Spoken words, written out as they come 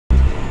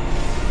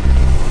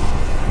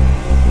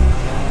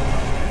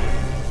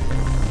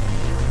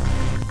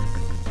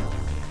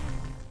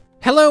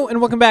Hello and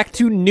welcome back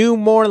to New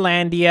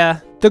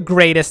Morlandia, the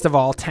greatest of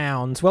all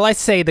towns. Well, I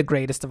say the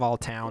greatest of all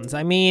towns.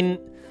 I mean,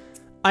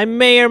 I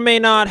may or may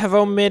not have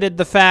omitted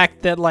the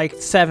fact that like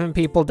 7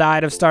 people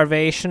died of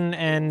starvation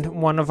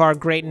and one of our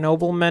great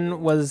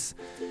noblemen was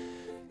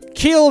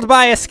killed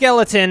by a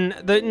skeleton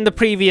in the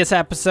previous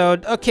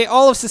episode. Okay,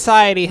 all of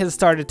society has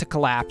started to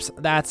collapse.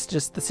 That's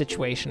just the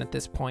situation at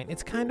this point.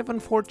 It's kind of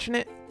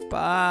unfortunate,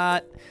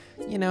 but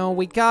you know,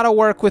 we gotta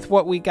work with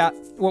what we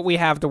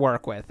have to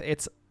work with.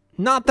 It's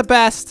not the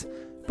best,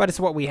 but it's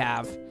what we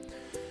have.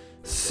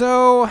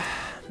 So,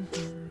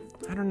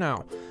 I don't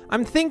know.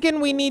 I'm thinking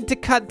we need to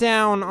cut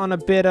down on a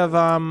bit of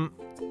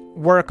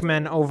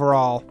workmen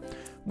overall.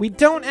 We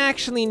don't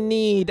actually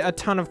need a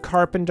ton of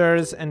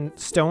carpenters and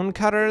stone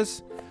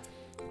cutters,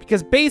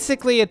 because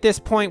basically at this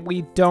point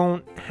we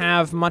don't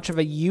have much of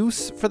a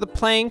use for the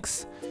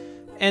planks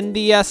and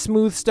the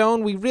smooth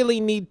stone. We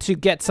really need to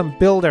get some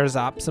builders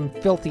up, some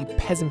filthy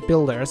peasant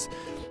builders,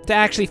 to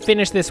actually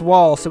finish this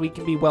wall so we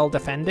can be well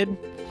defended.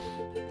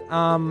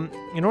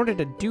 In order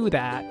to do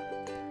that,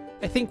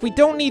 I think we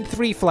don't need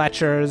 3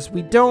 Fletchers.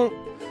 We don't...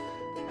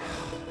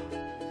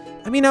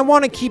 I mean, I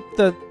want to keep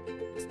the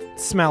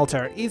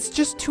smelter. It's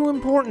just too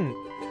important.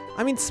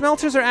 I mean,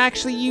 smelters are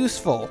actually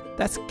useful.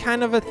 That's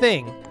kind of a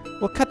thing.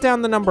 We'll cut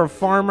down the number of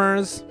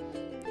farmers.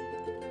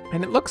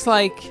 And it looks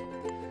like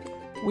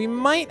we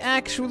might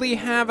actually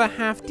have a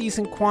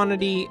half-decent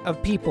quantity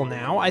of people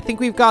now. I think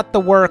we've got the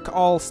work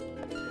all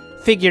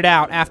figured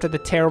out after the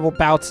terrible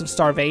bouts of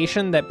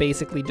starvation that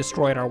basically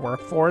destroyed our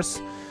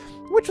workforce,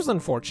 which was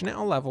unfortunate.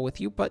 I'll level with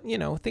you, but you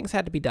know, things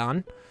had to be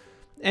done.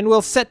 And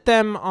we'll set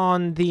them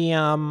on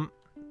the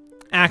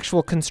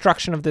actual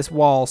construction of this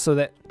wall so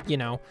that, you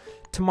know,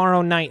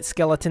 tomorrow night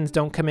skeletons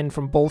don't come in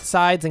from both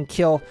sides and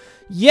kill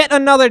yet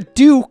another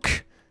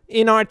duke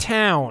in our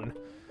town.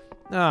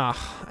 I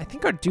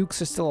think our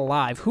dukes are still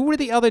alive. Who were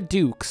the other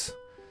dukes?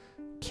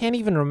 Can't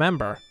even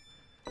remember.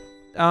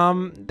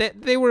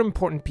 They were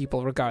important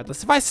people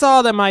regardless. If I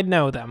saw them, I'd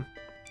know them.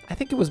 I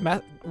think it was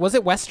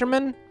it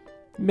Westerman?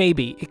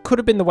 Maybe. It could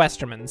have been the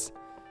Westermans.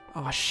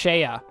 Oh,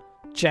 Shea.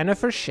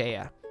 Jennifer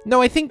Shea.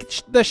 No, I think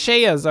the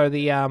Sheas are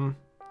the,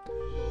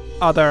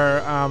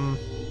 other,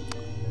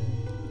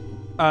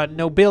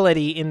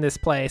 nobility in this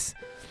place.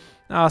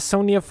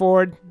 Sonia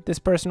Ford, this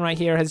person right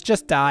here, has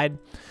just died.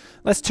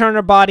 Let's turn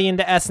her body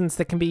into essence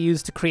that can be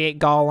used to create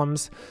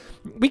golems.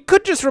 We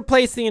could just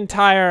replace the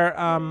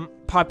entire,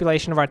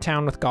 population of our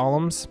town with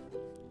golems.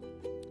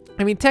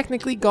 I mean,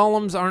 technically,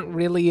 golems aren't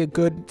really a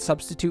good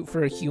substitute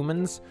for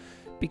humans,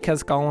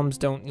 because golems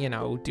don't, you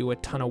know, do a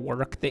ton of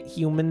work that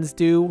humans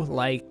do,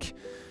 like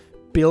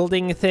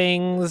building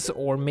things,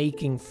 or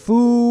making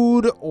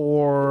food,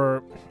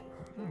 or,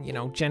 you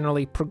know,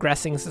 generally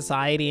progressing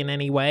society in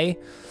any way.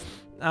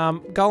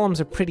 Golems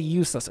are pretty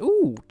useless.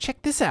 Ooh,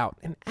 check this out,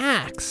 an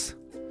axe.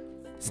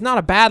 It's not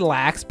a battle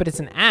axe, but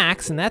it's an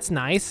axe, and that's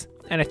nice.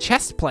 And a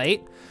chest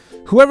plate.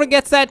 Whoever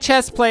gets that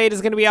chest plate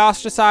is going to be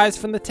ostracized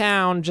from the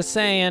town, just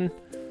saying.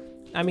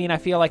 I mean, I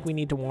feel like we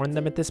need to warn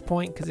them at this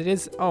point, because it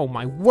is... Oh,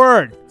 my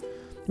word!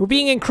 We're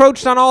being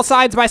encroached on all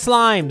sides by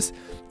slimes.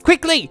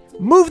 Quickly,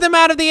 move them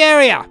out of the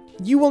area!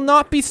 You will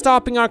not be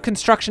stopping our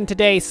construction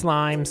today,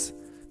 slimes.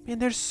 Man,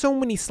 there's so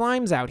many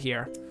slimes out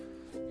here.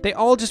 They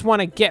all just want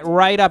to get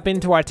right up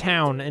into our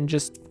town and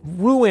just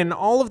ruin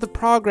all of the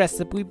progress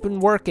that we've been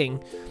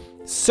working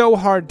so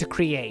hard to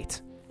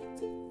create.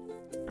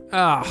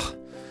 Ugh.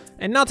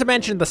 And not to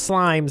mention the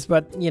slimes,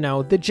 but, you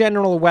know, the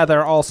general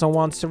weather also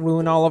wants to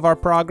ruin all of our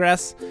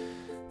progress.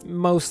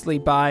 Mostly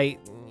by,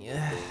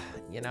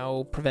 you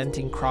know,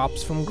 preventing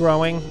crops from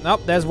growing. Oh,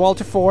 there's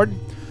Walter Ford.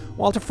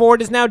 Walter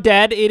Ford is now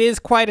dead. It is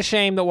quite a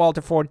shame that Walter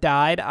Ford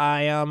died.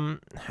 I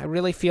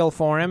really feel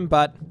for him,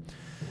 but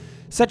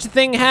such a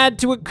thing had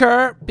to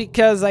occur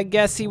because I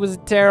guess he was a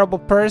terrible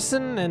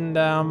person, and,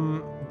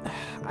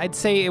 I'd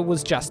say it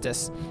was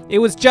justice. It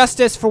was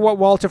justice for what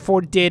Walter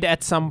Ford did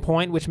at some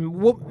point, which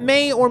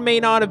may or may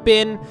not have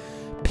been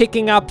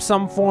picking up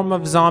some form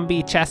of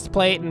zombie chest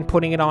plate and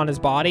putting it on his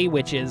body,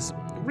 which is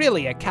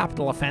really a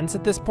capital offense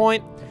at this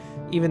point,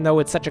 even though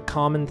it's such a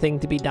common thing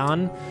to be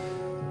done.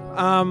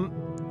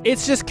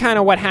 It's just kind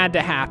of what had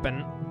to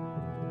happen.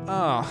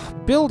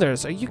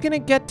 Builders, are you gonna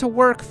get to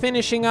work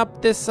finishing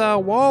up this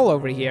wall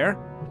over here?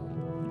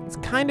 It's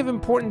kind of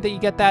important that you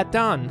get that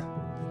done.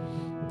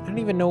 I don't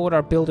even know what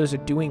our builders are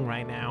doing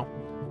right now.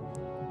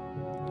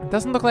 It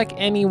doesn't look like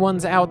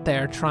anyone's out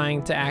there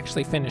trying to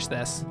actually finish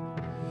this.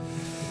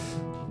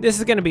 This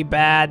is gonna be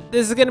bad.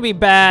 This is gonna be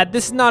bad.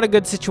 This is not a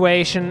good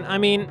situation. I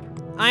mean,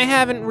 I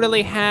haven't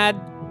really had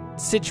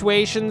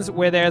situations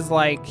where there's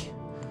like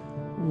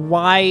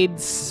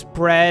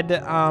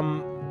widespread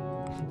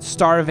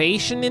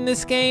starvation in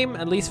this game,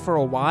 at least for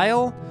a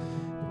while.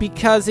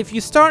 Because if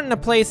you start in a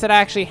place that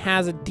actually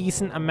has a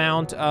decent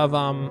amount of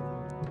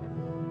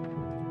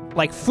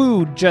like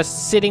food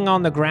just sitting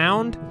on the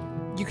ground,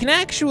 you can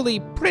actually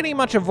pretty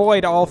much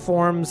avoid all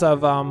forms of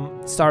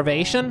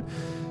starvation.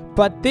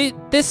 But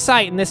this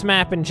site and this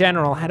map in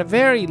general had a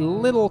very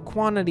little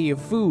quantity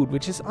of food,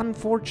 which is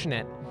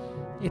unfortunate.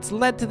 It's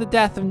led to the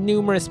death of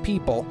numerous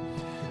people.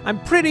 I'm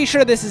pretty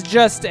sure this is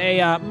just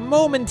a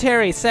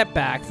momentary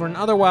setback for an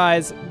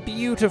otherwise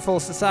beautiful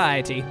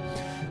society.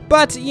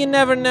 But you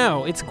never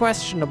know. It's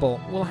questionable.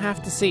 We'll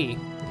have to see.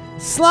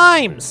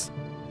 Slimes!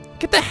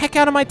 Get the heck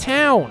out of my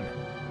town!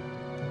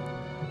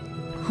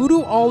 Who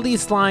do all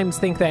these slimes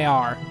think they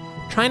are?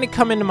 Trying to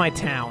come into my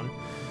town.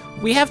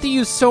 We have to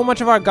use so much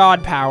of our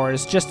god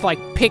powers just to, like,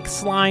 pick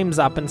slimes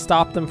up and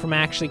stop them from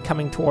actually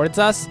coming towards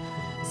us.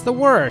 It's the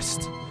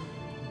worst.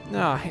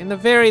 In the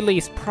very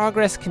least,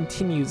 progress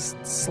continues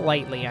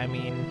slightly. I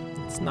mean,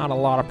 it's not a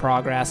lot of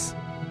progress.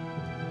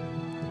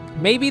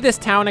 Maybe this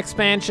town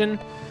expansion,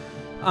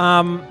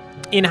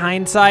 in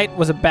hindsight,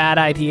 was a bad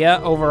idea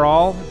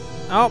overall.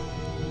 Oh,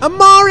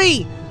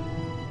 Amari!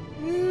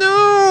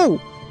 No!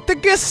 The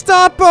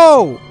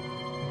Gestapo!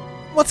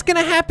 What's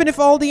gonna happen if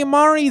all the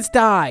Amaris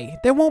die?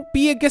 There won't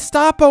be a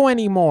Gestapo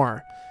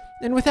anymore.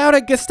 And without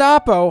a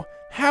Gestapo,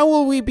 how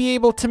will we be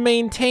able to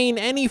maintain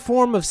any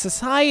form of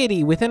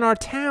society within our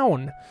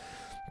town?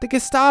 The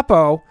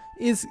Gestapo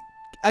is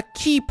a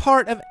key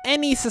part of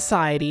any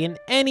society in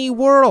any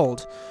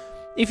world.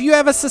 If you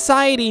have a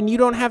society and you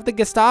don't have the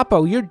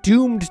Gestapo, you're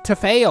doomed to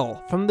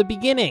fail from the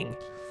beginning.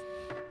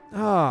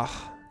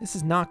 This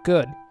is not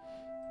good.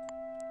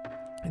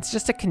 It's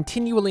just a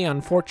continually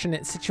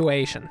unfortunate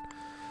situation.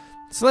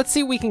 So let's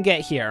see what we can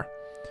get here.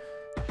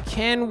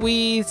 Can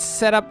we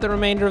set up the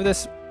remainder of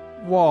this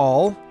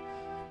wall?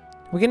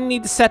 We're gonna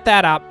need to set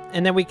that up,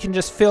 and then we can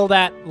just fill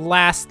that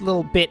last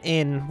little bit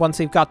in once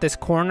we've got this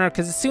corner,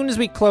 because as soon as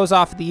we close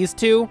off these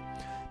two,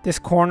 this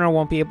corner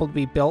won't be able to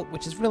be built,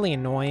 which is really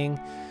annoying.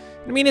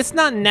 I mean, it's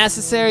not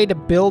necessary to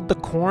build the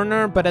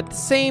corner, but at the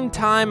same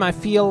time, I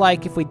feel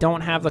like if we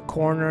don't have the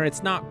corner,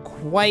 it's not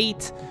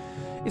quite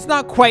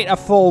a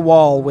full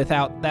wall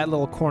without that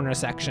little corner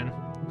section.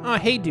 Oh,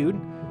 hey, dude.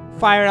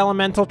 Fire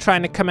elemental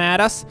trying to come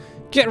at us.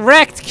 Get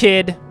wrecked,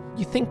 kid!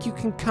 You think you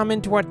can come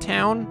into our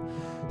town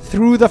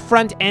through the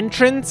front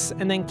entrance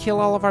and then kill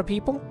all of our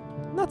people?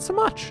 Not so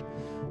much.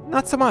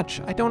 Not so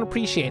much. I don't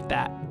appreciate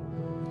that.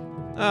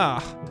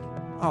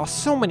 Oh,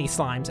 so many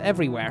slimes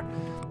everywhere.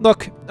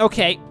 Look,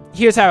 okay,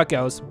 here's how it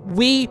goes.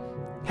 We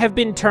have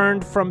been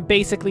turned from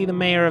basically the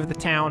mayor of the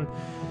town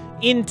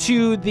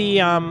into the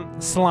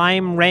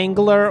Slime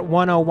Wrangler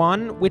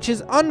 101, which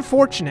is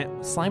unfortunate.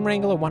 Slime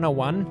Wrangler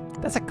 101?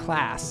 That's a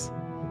class.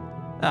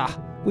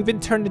 We've been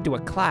turned into a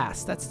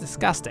class. That's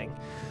disgusting.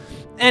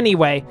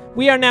 Anyway,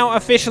 we are now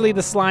officially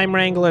the Slime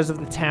Wranglers of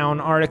the town.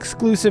 Our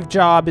exclusive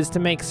job is to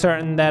make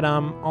certain that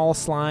all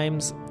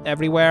slimes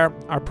everywhere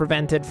are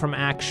prevented from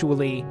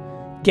actually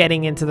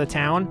getting into the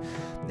town.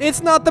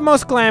 It's not the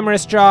most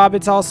glamorous job.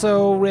 It's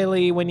also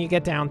really, when you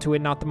get down to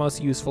it, not the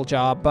most useful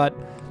job, but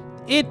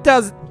it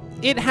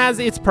has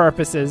its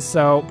purposes,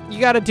 so you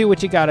gotta do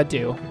what you gotta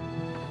do.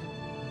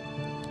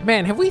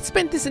 Man, have we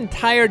spent this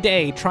entire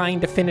day trying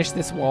to finish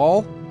this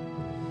wall?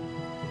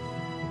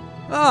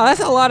 Oh, that's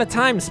a lot of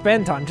time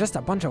spent on just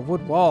a bunch of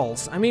wood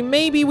walls. I mean,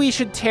 maybe we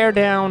should tear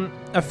down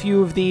a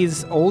few of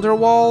these older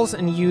walls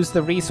and use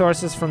the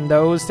resources from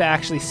those to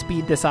actually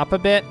speed this up a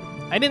bit.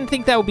 I didn't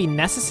think that would be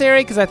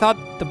necessary because I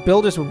thought the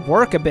builders would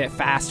work a bit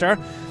faster,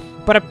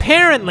 but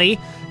apparently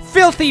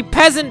filthy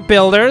peasant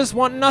builders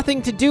want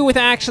nothing to do with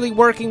actually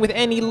working with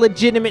any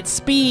legitimate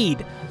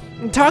speed.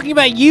 I'm talking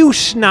about you,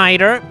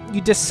 Schneider,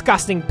 you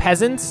disgusting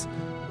peasants.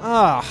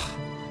 Ugh,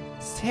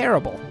 it's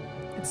terrible.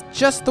 It's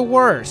just the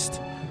worst.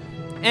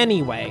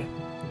 Anyway,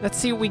 let's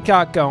see what we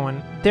got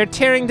going. They're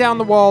tearing down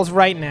the walls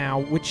right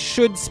now, which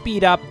should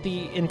speed up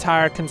the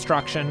entire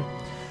construction.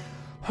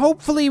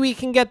 Hopefully we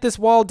can get this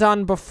wall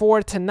done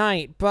before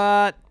tonight,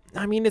 but,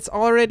 I mean, it's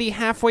already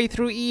halfway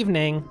through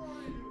evening,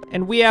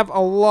 and we have a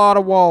lot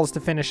of walls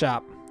to finish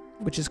up,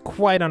 which is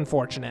quite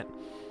unfortunate.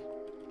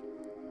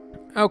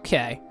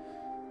 Okay.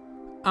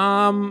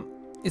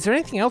 Is there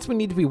anything else we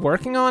need to be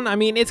working on? I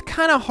mean, it's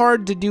kind of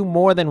hard to do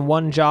more than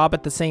one job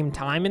at the same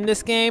time in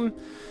this game,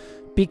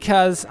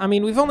 because, I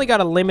mean, we've only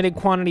got a limited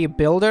quantity of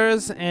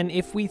builders, and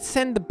if we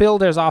send the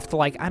builders off to,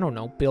 like, I don't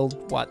know,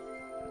 build, what,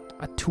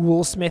 a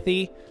tool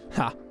smithy?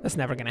 That's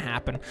never gonna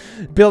happen.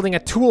 Building a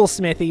tool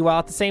smithy while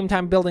at the same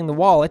time building the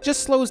wall, it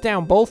just slows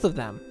down both of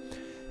them.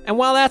 And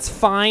while that's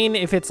fine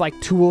if it's like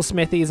tool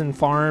smithies and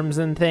farms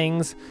and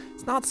things,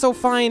 it's not so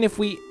fine if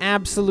we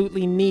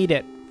absolutely need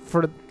it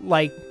for,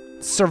 like,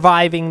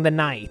 surviving the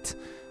night.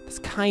 It's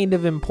kind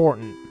of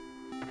important.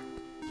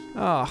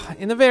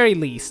 In the very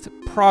least,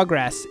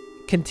 progress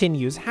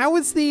continues. How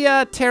is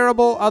the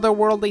terrible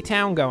otherworldly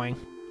town going?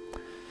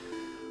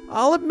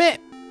 I'll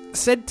admit,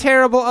 said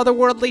terrible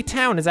otherworldly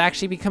town is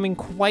actually becoming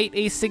quite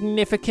a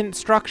significant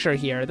structure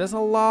here. There's a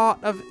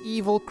lot of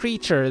evil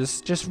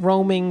creatures just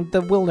roaming the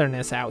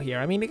wilderness out here.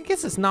 I mean, I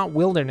guess it's not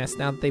wilderness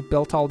now that they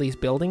built all these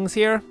buildings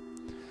here.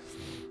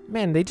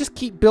 Man, they just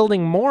keep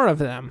building more of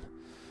them.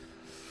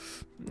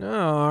 Oh,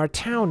 our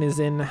town is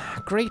in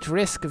great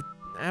risk of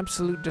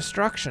absolute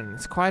destruction.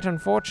 It's quite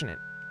unfortunate.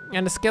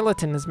 And a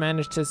skeleton has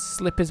managed to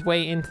slip his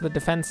way into the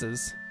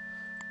defenses.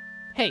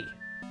 Hey,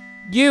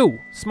 you!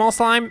 Small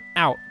slime,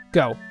 out.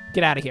 Go.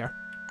 Get out of here.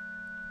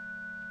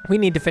 We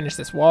need to finish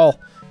this wall.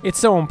 It's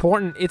so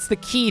important. It's the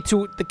key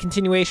to the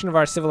continuation of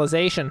our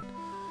civilization.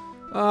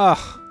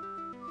 Ugh.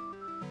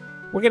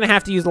 We're gonna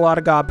have to use a lot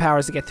of god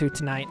powers to get through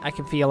tonight. I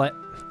can feel it.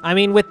 I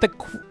mean, with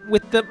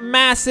the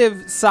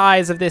massive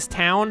size of this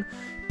town,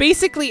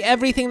 basically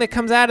everything that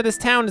comes out of this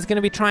town is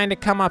gonna be trying to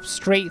come up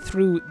straight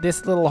through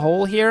this little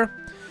hole here.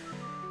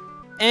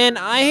 And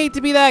I hate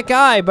to be that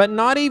guy, but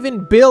not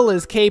even Bill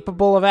is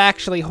capable of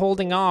actually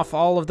holding off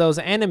all of those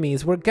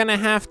enemies. We're gonna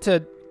have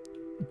to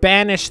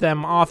banish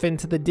them off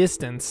into the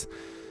distance.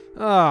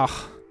 Ugh.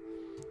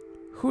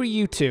 Who are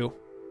you two?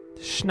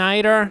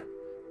 Schneider?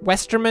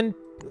 Westerman?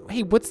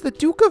 Hey, what's the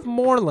Duke of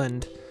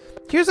Morland?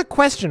 Here's a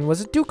question.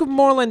 Was the Duke of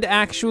Morland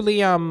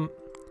actually,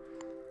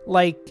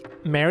 like,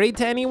 married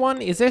to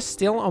anyone? Is there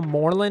still a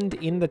Morland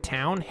in the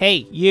town?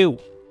 Hey, you.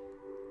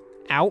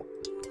 Out.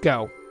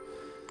 Go.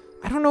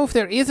 I don't know if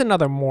there is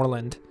another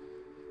Morland.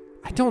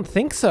 I don't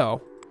think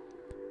so.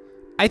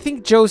 I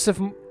think Joseph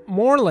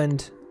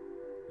Morland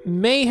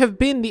may have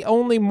been the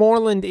only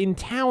Morland in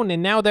town,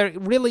 and now there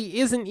really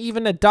isn't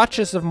even a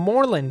Duchess of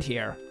Morland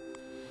here.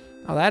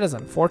 Oh, that is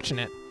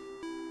unfortunate.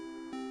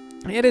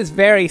 It is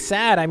very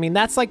sad. I mean,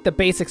 that's like the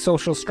basic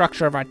social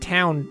structure of our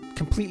town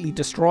completely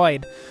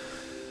destroyed.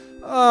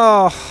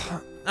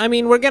 Oh, I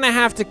mean, we're gonna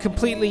have to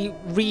completely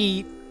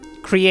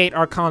recreate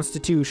our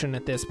constitution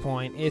at this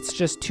point. It's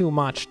just too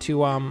much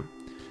to,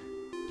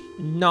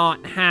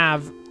 not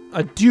have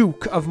a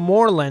Duke of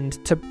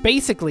Morland to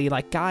basically,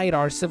 like, guide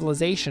our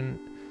civilization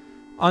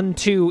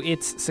unto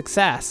its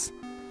success.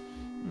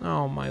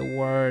 Oh, my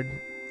word.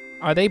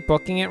 Are they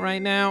booking it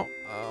right now?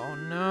 Oh,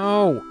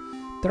 no.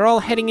 They're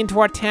all heading into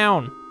our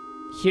town.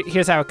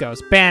 Here's how it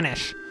goes.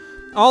 Banish.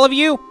 All of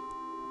you,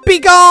 be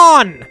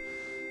gone!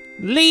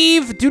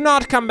 Leave, do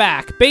not come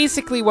back.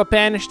 Basically, what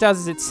Banish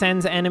does is it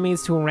sends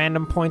enemies to a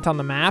random point on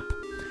the map.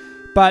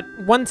 But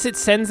once it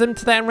sends them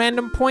to that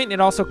random point, it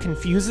also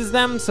confuses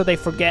them, so they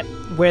forget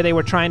where they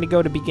were trying to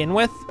go to begin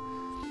with.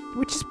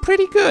 Which is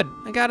pretty good,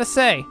 I gotta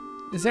say.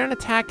 Is there an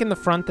attack in the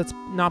front that's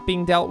not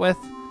being dealt with?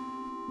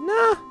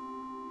 Nah.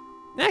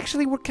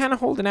 Actually, we're kind of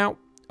holding out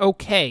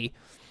okay.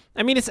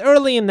 I mean, it's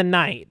early in the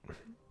night.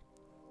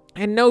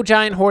 And no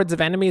giant hordes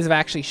of enemies have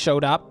actually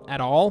showed up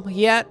at all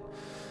yet.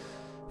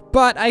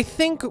 But I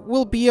think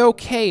we'll be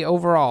okay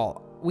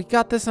overall. We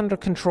got this under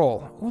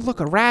control. Ooh, look,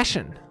 a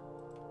ration.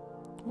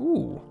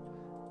 Ooh.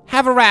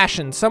 Have a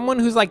ration. Someone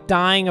who's like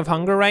dying of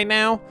hunger right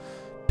now,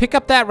 pick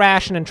up that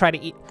ration and try to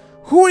eat.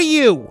 Who are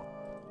you?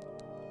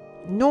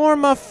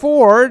 Norma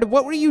Ford,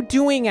 what were you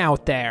doing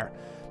out there?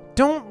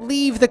 Don't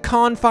leave the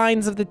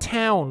confines of the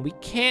town. We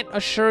can't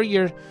assure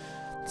your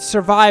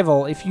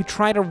survival if you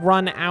try to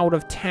run out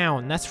of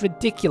town. That's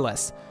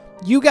ridiculous.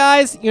 You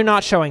guys, you're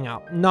not showing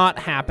up. Not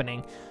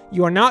happening.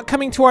 You are not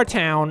coming to our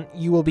town.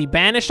 You will be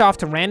banished off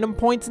to random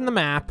points in the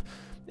map,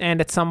 and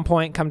at some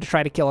point come to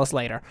try to kill us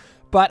later.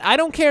 But I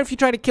don't care if you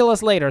try to kill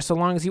us later, so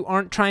long as you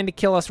aren't trying to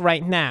kill us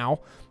right now,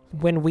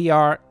 when we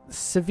are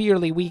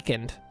severely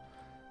weakened.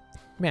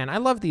 Man, I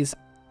love these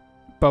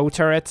bow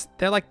turrets.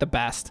 They're like the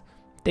best.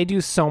 They do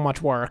so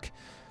much work.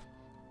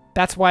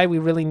 That's why we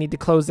really need to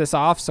close this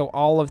off, so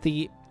all of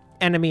the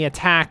enemy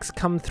attacks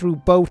come through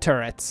bow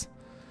turrets.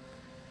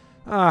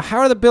 How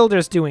are the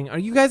builders doing? Are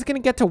you guys going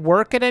to get to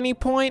work at any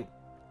point?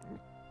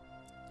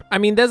 I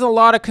mean, there's a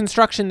lot of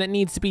construction that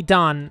needs to be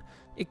done.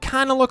 It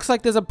kind of looks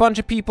like there's a bunch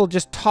of people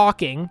just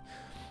talking.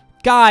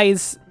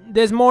 Guys,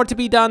 there's more to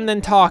be done than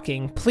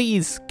talking.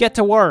 Please, get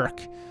to work.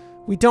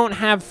 We don't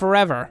have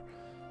forever.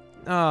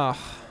 I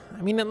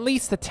mean, at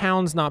least the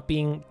town's not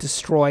being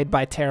destroyed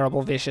by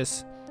terrible,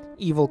 vicious,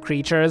 evil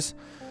creatures.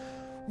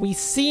 We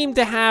seem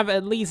to have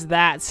at least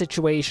that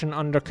situation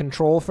under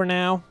control for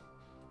now.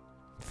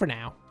 For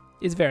now.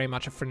 Is very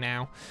much a for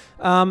now.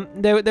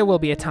 There will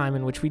be a time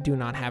in which we do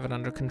not have it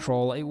under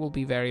control. It will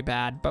be very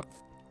bad, but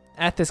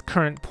at this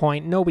current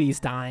point, nobody's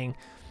dying.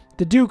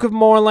 The Duke of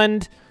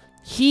Morland,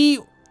 he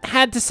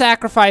had to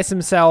sacrifice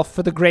himself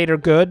for the greater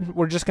good.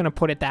 We're just going to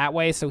put it that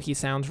way so he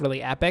sounds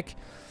really epic.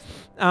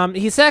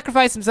 He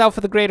sacrificed himself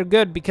for the greater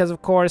good because,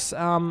 of course,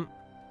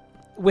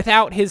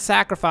 without his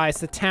sacrifice,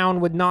 the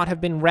town would not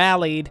have been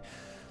rallied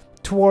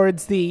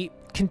towards the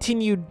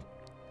continued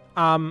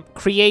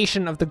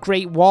creation of the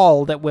Great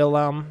Wall that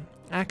will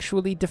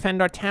actually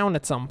defend our town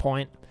at some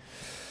point.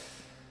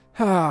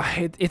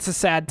 It's a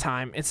sad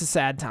time. It's a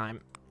sad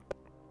time.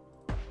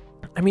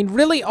 I mean,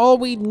 really all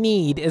we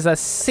need is a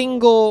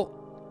single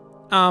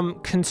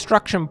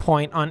construction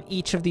point on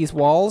each of these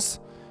walls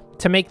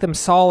to make them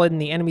solid and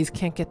the enemies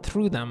can't get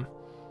through them.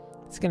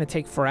 It's gonna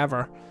take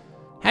forever.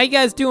 How you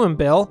guys doing,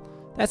 Bill?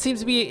 That seems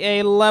to be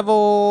a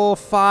level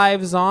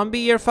 5 zombie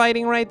you're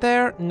fighting right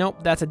there.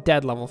 Nope, that's a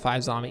dead level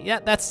 5 zombie. Yeah,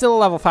 that's still a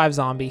level 5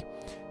 zombie.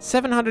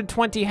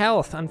 720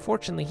 health.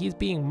 Unfortunately, he's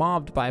being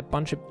mobbed by a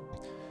bunch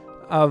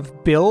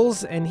of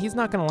Bills, and he's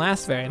not going to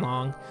last very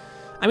long.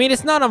 I mean,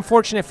 it's not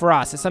unfortunate for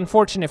us. It's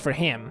unfortunate for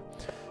him.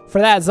 For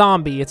that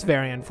zombie, it's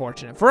very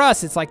unfortunate. For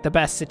us, it's like the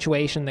best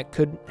situation that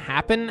could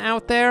happen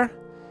out there.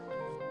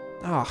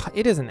 Oh,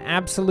 it is an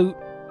absolute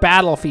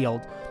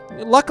battlefield.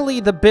 Luckily,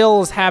 the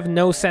Bills have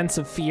no sense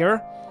of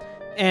fear.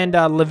 and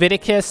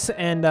Leviticus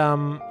and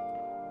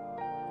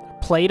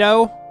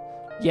Plato.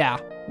 Yeah,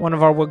 one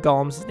of our wood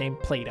golems is named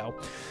Plato.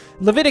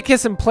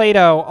 Leviticus and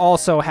Plato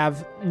also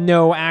have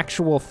no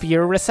actual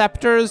fear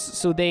receptors,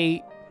 so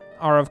they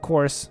are, of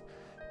course,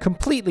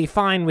 completely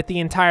fine with the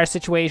entire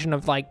situation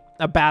of, like,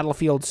 a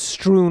battlefield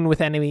strewn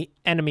with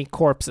enemy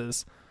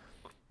corpses.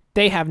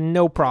 They have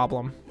no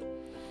problem.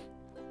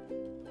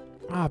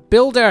 Ah,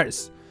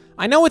 builders!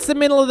 I know it's the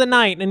middle of the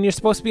night and you're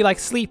supposed to be, like,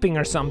 sleeping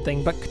or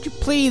something, but could you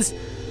please...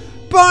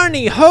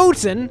 Barney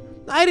Houghton?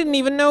 I didn't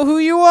even know who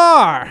you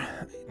are!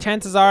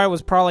 Chances are it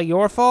was probably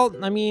your fault.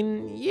 I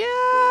mean,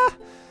 yeah...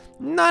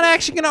 Not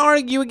actually gonna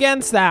argue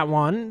against that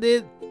one.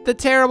 The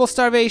terrible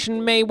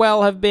starvation may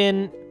well have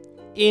been,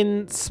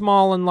 in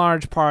small and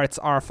large parts,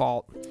 our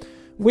fault.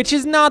 Which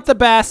is not the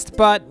best,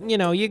 but, you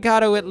know, you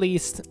gotta at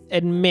least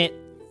admit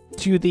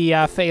to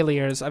the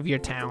failures of your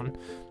town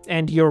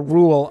and your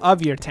rule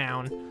of your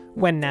town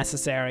when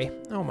necessary.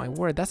 Oh my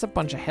word, that's a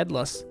bunch of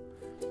headless.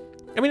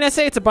 I mean, I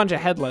say it's a bunch of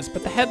headless,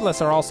 but the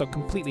headless are also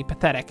completely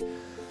pathetic.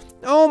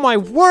 Oh my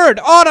word,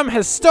 autumn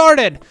has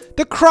started!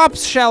 The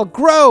crops shall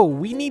grow!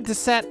 We need to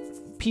set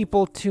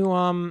people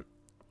to,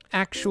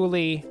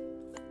 actually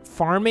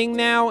farming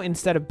now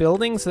instead of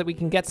building so that we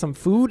can get some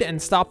food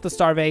and stop the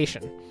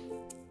starvation.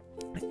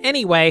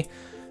 Anyway,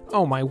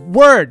 oh my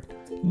word,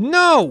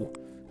 no!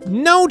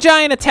 No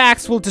giant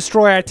attacks will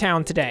destroy our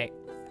town today.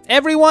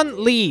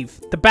 Everyone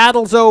leave. The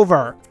battle's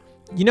over.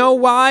 You know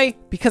why?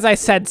 Because I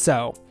said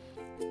so.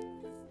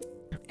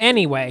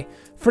 Anyway,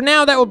 for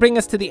now that will bring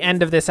us to the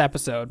end of this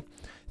episode.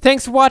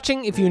 Thanks for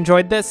watching. If you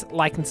enjoyed this,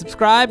 like and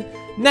subscribe.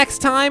 Next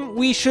time,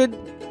 we should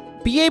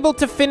be able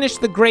to finish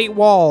the Great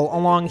Wall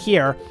along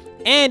here.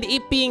 And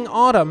it being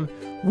autumn,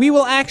 we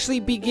will actually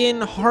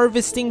begin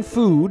harvesting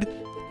food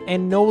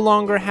and no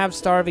longer have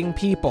starving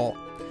people.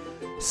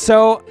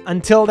 So,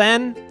 until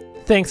then,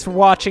 thanks for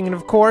watching and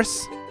of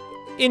course,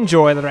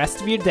 enjoy the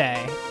rest of your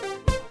day.